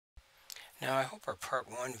Now, I hope our part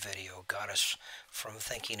one video got us from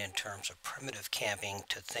thinking in terms of primitive camping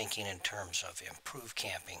to thinking in terms of improved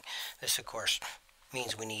camping. This, of course,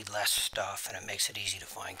 means we need less stuff and it makes it easy to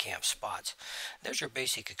find camp spots. There's your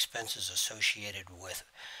basic expenses associated with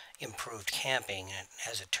improved camping, and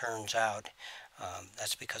as it turns out,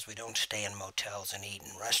 that's because we don't stay in motels and eat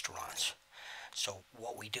in restaurants. So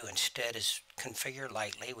what we do instead is configure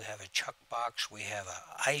lightly. We have a chuck box, we have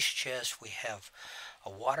an ice chest, we have a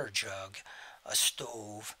water jug, a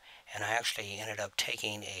stove, and I actually ended up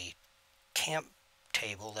taking a camp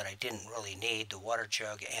table that I didn't really need. The water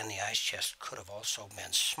jug and the ice chest could have also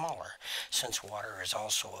been smaller since water is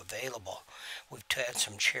also available. We've had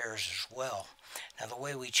some chairs as well. Now the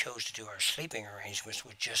way we chose to do our sleeping arrangements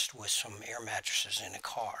was just with some air mattresses in a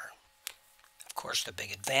car. Of course, the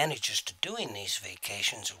big advantages to doing these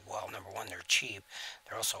vacations, well, number one, they're cheap.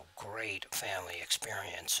 They're also great family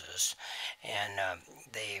experiences, and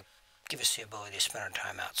they give us the ability to spend our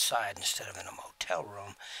time outside instead of in a motel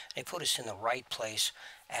room. They put us in the right place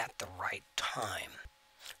at the right time.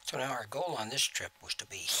 So now our goal on this trip was to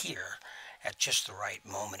be here at just the right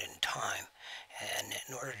moment in time. And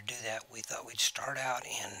in order to do that, we thought we'd start out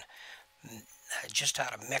in just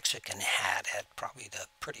out of Mexican Hat, at probably the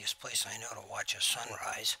prettiest place I know to watch a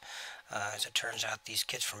sunrise. As it turns out, these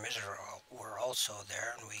kids from Israel were also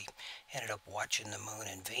there, and we ended up watching the moon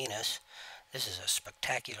and Venus. This is a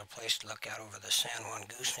spectacular place to look out over the San Juan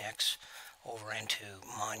goosenecks over into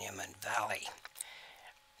Monument Valley.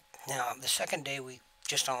 Now, the second day, we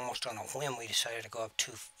just almost on a whim, we decided to go up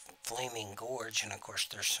to Flaming Gorge, and of course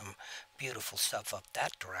there's some beautiful stuff up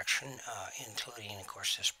that direction, including of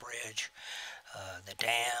course this bridge, the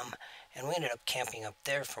dam, and we ended up camping up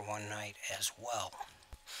there for one night as well.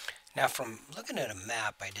 Now, from looking at a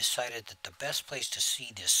map, I decided that the best place to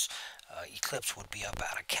see this eclipse would be up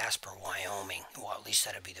out of Casper, Wyoming. Well, at least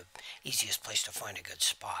that would be the easiest place to find a good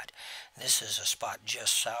spot. This is a spot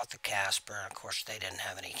just south of Casper, and of course they didn't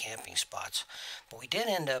have any camping spots. But we did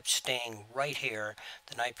end up staying right here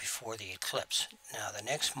the night before the eclipse. Now, the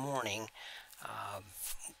next morning,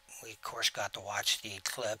 we of course got to watch the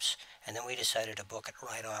eclipse, and then we decided to book it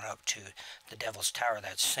right on up to the Devil's Tower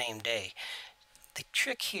that same day. The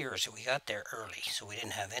trick here is that we got there early, so we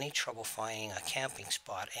didn't have any trouble finding a camping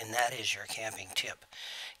spot, and that is your camping tip.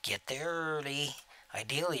 Get there early,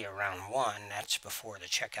 ideally around 1, that's before the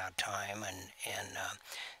checkout time, and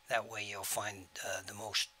that way you'll find the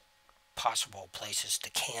most possible places to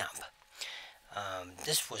camp.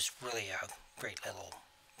 This was really a great little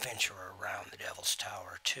venture around the Devil's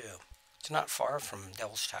Tower, too. It's not far from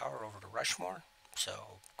Devil's Tower over to Rushmore. So,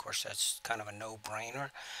 of course, that's kind of a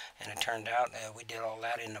no-brainer, and it turned out we did all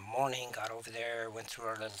that in the morning, got over there, went through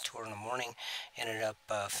our little tour in the morning, ended up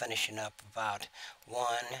finishing up about 1,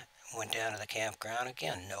 went down to the campground.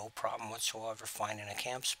 Again, no problem whatsoever finding a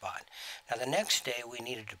camp spot. Now, the next day, we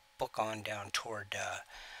needed to book on down toward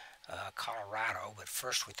Colorado, but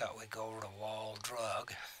first we thought we'd go over to Wall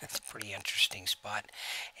Drug. It's a pretty interesting spot,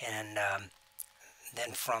 and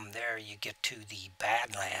then from there you get to the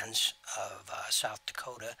Badlands of South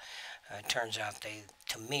Dakota. It turns out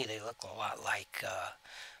to me, they look a lot like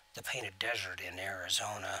the Painted Desert in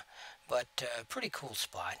Arizona, but pretty cool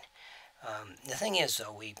spot. The thing is,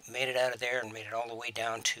 though, we made it out of there and made it all the way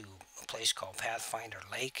down to a place called Pathfinder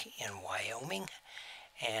Lake in Wyoming,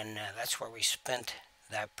 and that's where we spent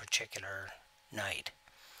that particular night.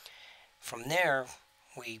 From there,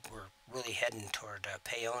 we were really heading toward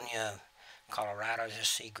Paonia, Colorado, to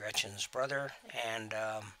see Gretchen's brother, and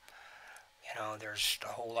you know, there's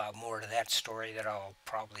a whole lot more to that story that I'll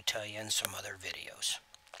probably tell you in some other videos.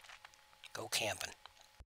 Go camping.